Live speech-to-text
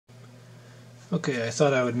Okay, I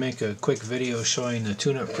thought I would make a quick video showing the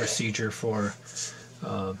tune-up procedure for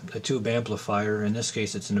a tube amplifier. In this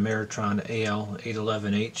case it's an Ameritron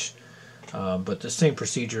AL-811H, but the same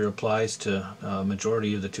procedure applies to a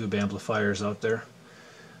majority of the tube amplifiers out there.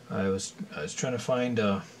 I was trying to find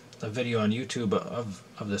a video on YouTube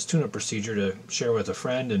of this tune-up procedure to share with a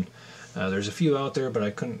friend, and there's a few out there, but I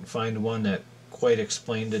couldn't find one that quite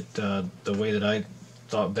explained it the way that I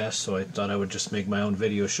thought best, so I thought I would just make my own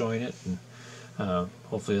video showing it, and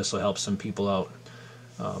hopefully this will help some people out.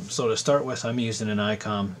 So to start with, I'm using an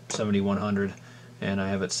ICOM 7100, and I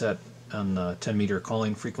have it set on the 10 meter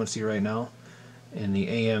calling frequency right now in the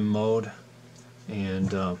AM mode,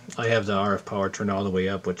 and I have the RF power turned all the way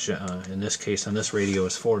up, which in this case on this radio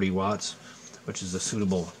is 40 watts, which is a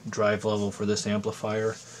suitable drive level for this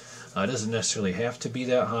amplifier. It doesn't necessarily have to be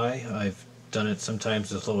that high. I've done it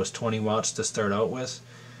sometimes as low as 20 watts to start out with,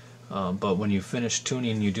 but when you finish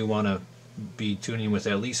tuning, you do want to be tuning with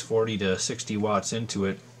at least 40 to 60 watts into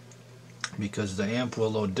it, because the amp will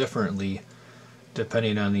load differently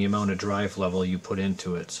depending on the amount of drive level you put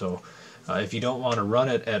into it. So if you don't want to run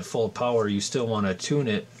it at full power, you still want to tune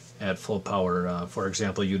it at full power. For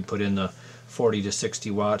example, you'd put in the 40 to 60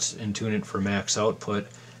 watts and tune it for max output,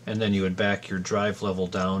 and then you would back your drive level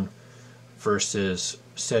down versus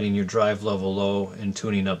setting your drive level low and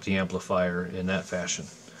tuning up the amplifier in that fashion.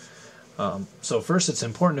 So first, it's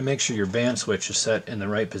important to make sure your band switch is set in the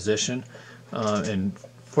right position, and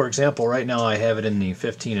for example, right now I have it in the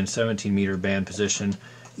 15 and 17 meter band position,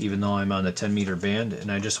 even though I'm on the 10 meter band,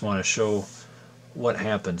 and I just want to show what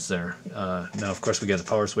happens there. Now of course we got the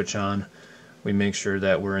power switch on, we make sure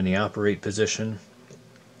that we're in the operate position,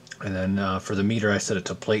 and then for the meter I set it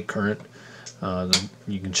to plate current.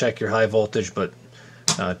 You can check your high voltage, but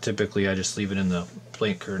typically I just leave it in the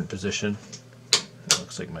plate current position. It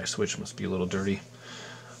looks like my switch must be a little dirty.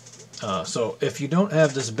 So if you don't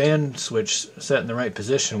have this band switch set in the right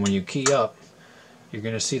position, when you key up, you're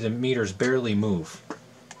going to see the meters barely move.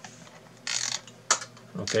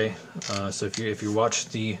 Okay, so if you watch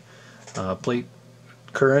the plate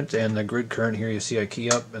current and the grid current here, you see I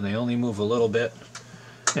key up and they only move a little bit,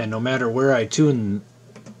 and no matter where I tune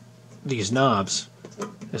these knobs,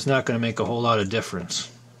 it's not going to make a whole lot of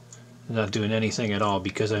difference. I'm not doing anything at all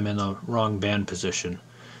because I'm in the wrong band position.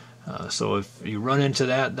 So if you run into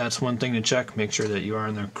that, that's one thing to check. Make sure that you are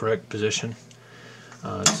in the correct position.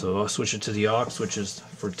 So I'll switch it to the aux, which is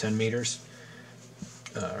for 10 meters,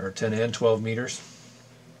 or 10 and 12 meters.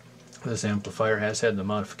 This amplifier has had the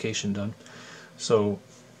modification done. So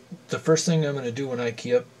the first thing I'm going to do when I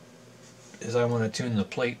key up is I want to tune the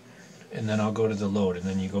plate, and then I'll go to the load, and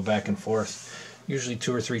then you go back and forth. Usually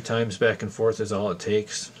 2 or 3 times back and forth is all it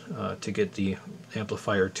takes to get the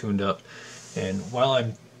amplifier tuned up. And while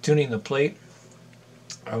I'm tuning the plate,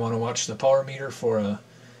 I want to watch the power meter for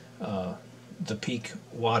the peak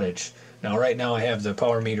wattage. Now right now I have the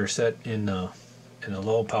power meter set in the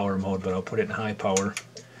low power mode, but I'll put it in high power.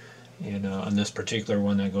 And on this particular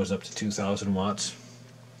one, that goes up to 2,000 watts.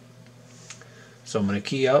 So I'm going to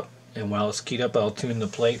key up, and while it's keyed up, I'll tune the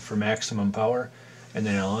plate for maximum power, and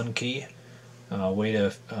then I'll unkey. Wait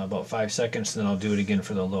about 5 seconds, and then I'll do it again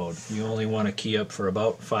for the load. You only want to key up for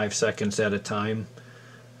about 5 seconds at a time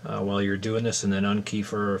while you're doing this, and then unkey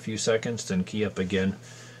for a few seconds, then key up again.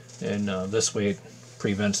 And this way it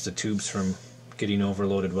prevents the tubes from getting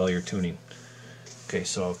overloaded while you're tuning. Okay,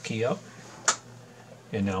 so I'll key up,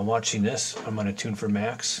 and now watching this, I'm going to tune for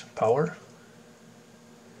max power.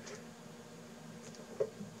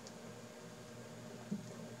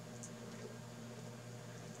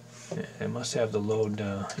 I must have the load,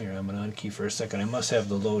 here I'm going to unkey for a second, I must have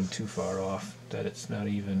the load too far off that it's not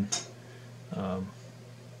even,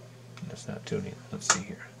 it's not tuning. Let's see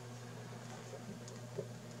here.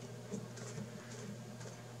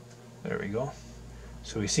 There we go.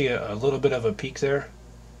 So we see a little bit of a peak there.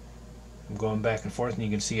 I'm going back and forth and you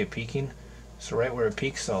can see it peaking. So right where it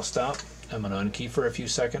peaks, I'll stop. I'm going to unkey for a few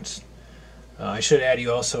seconds. I should add,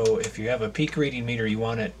 you also, if you have a peak reading meter, you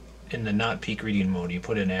want it in the not peak reading mode. You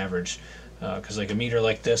put in average, because like a meter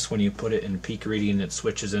like this, when you put it in peak reading, it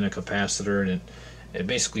switches in a capacitor, and it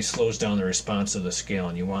basically slows down the response of the scale,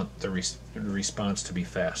 and you want the response to be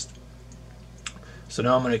fast. So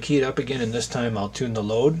now I'm going to key it up again, and this time I'll tune the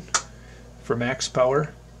load for max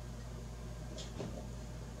power,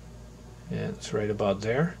 and it's right about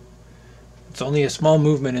there. It's only a small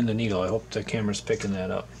movement in the needle. I hope the camera's picking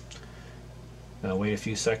that up. Now wait a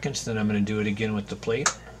few seconds, then I'm going to do it again with the plate.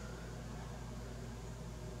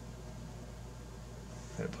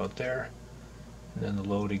 Right about there, and then the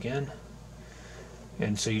load again.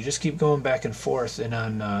 And so you just keep going back and forth, and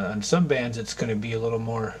on some bands it's going to be a little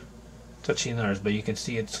more touching ours, but you can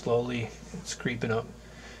see it slowly, it's creeping up.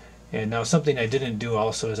 And now something I didn't do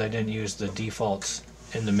also is I didn't use the defaults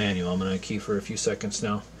in the manual. I'm going to key for a few seconds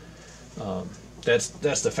now. That's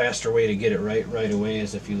the faster way to get it right away,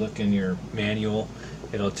 is if you look in your manual,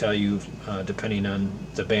 it'll tell you, depending on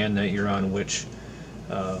the band that you're on,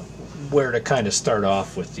 where to kind of start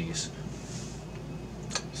off with these.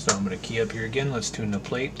 So I'm going to key up here again. Let's tune the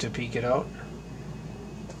plate to peak it out.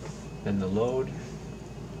 Then the load.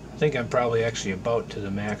 I think I'm probably actually about to the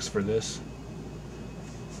max for this.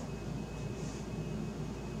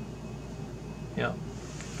 Yeah.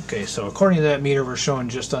 Okay, so according to that meter, we're showing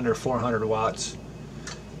just under 400 watts.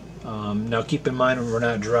 Now keep in mind, we're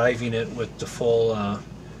not driving it with the full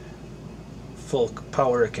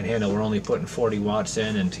power it can handle. We're only putting 40 watts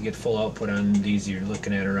in, and to get full output on these, you're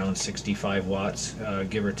looking at around 65 watts,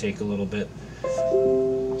 give or take a little bit.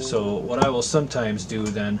 So what I will sometimes do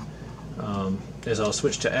then is I'll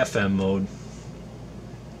switch to FM mode,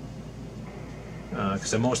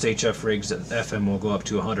 because in most HF rigs, FM will go up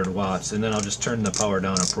to 100 watts, and then I'll just turn the power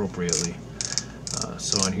down appropriately.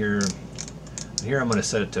 So on here I'm going to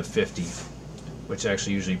set it to 50, which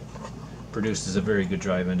actually usually produces a very good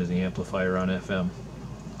drive into the amplifier on FM.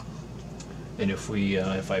 And if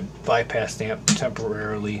I bypass the amp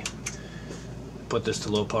temporarily, put this to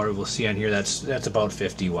low power, we'll see on here that's about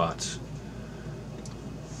 50 watts.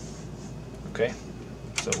 Okay,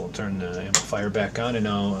 so we'll turn the amplifier back on, and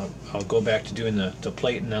now I'll go back to doing the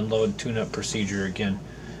plate and unload tune-up procedure again.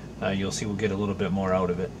 You'll see we'll get a little bit more out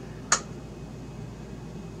of it.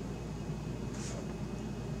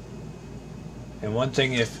 And one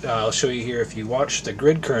thing, if I'll show you here, if you watch the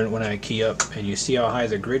grid current when I key up and you see how high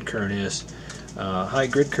the grid current is, high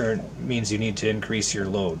grid current means you need to increase your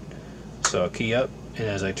load. So I'll key up, and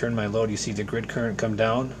as I turn my load, you see the grid current come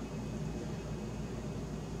down.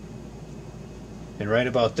 And right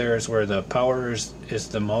about there is where the power is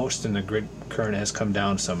the most, and the grid current has come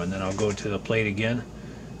down some. And then I'll go to the plate again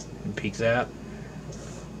and peak that,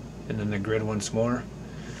 and then the grid once more.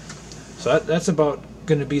 So that's about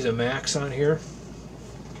going to be the max on here.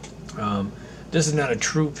 This is not a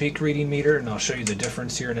true peak reading meter, and I'll show you the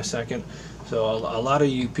difference here in a second. So a lot of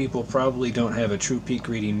you people probably don't have a true peak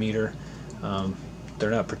reading meter.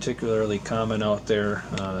 They're not particularly common out there.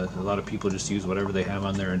 A lot of people just use whatever they have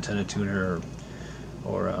on their antenna tuner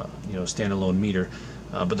or standalone meter.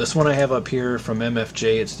 But this one I have up here from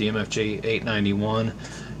MFJ, it's the MFJ 891,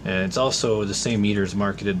 and it's also the same meter is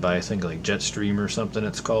marketed by, I think, like Jetstream or something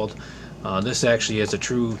it's called. This actually has a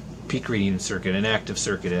true peak reading circuit, an active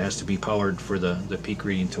circuit. It has to be powered for the peak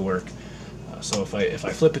reading to work. So if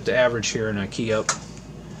I flip it to average here and I key up,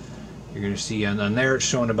 you're going to see on there it's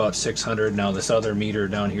showing about 600. Now this other meter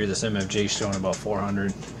down here, this MFJ, is showing about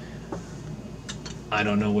 400. I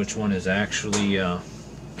don't know which one is actually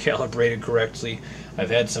calibrated correctly. I've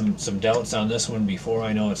had some doubts on this one before.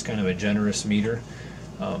 I know it's kind of a generous meter,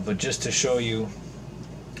 but just to show you,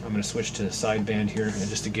 I'm going to switch to the sideband here, and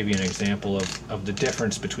just to give you an example of the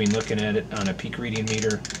difference between looking at it on a peak reading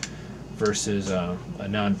meter versus a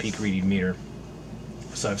non-peak reading meter.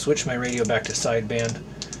 So I've switched my radio back to sideband.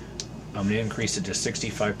 I'm going to increase it to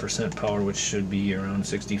 65% power, which should be around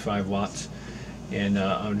 65 watts. And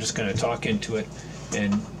I'm just going to talk into it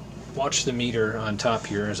and watch the meter on top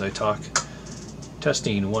here as I talk.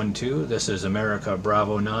 Testing 1, 2. This is America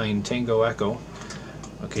Bravo 9 Tango Echo.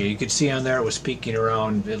 Okay, you could see on there it was peaking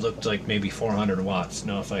around, it looked like maybe 400 watts.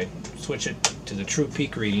 Now if I switch it to the true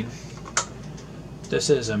peak reading,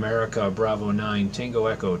 this is America Bravo 9 Tango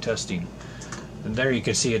Echo testing. And there you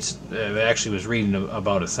can see it actually was reading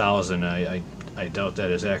about 1,000. I doubt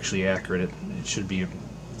that is actually accurate. It should be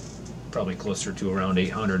probably closer to around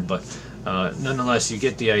 800, but nonetheless you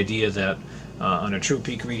get the idea that on a true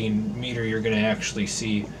peak reading meter you're going to actually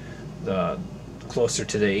see the closer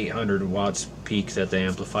to the 800 watts peak that the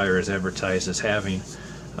amplifier is advertised as having,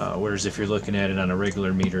 whereas if you're looking at it on a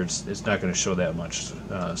regular meter, it's not going to show that much.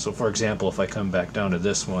 So for example, if I come back down to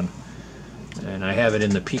this one and I have it in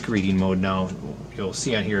the peak reading mode now, you'll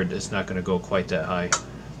see on here it's not going to go quite that high.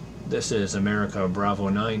 This is America Bravo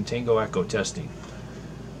 9 Tango Echo testing.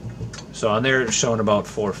 So on there it's showing about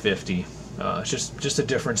 450. It's just a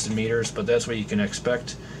difference in meters, but that's what you can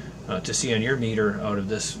expect to see on your meter out of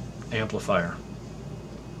this amplifier.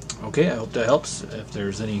 Okay, I hope that helps. If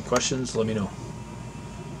there's any questions, let me know.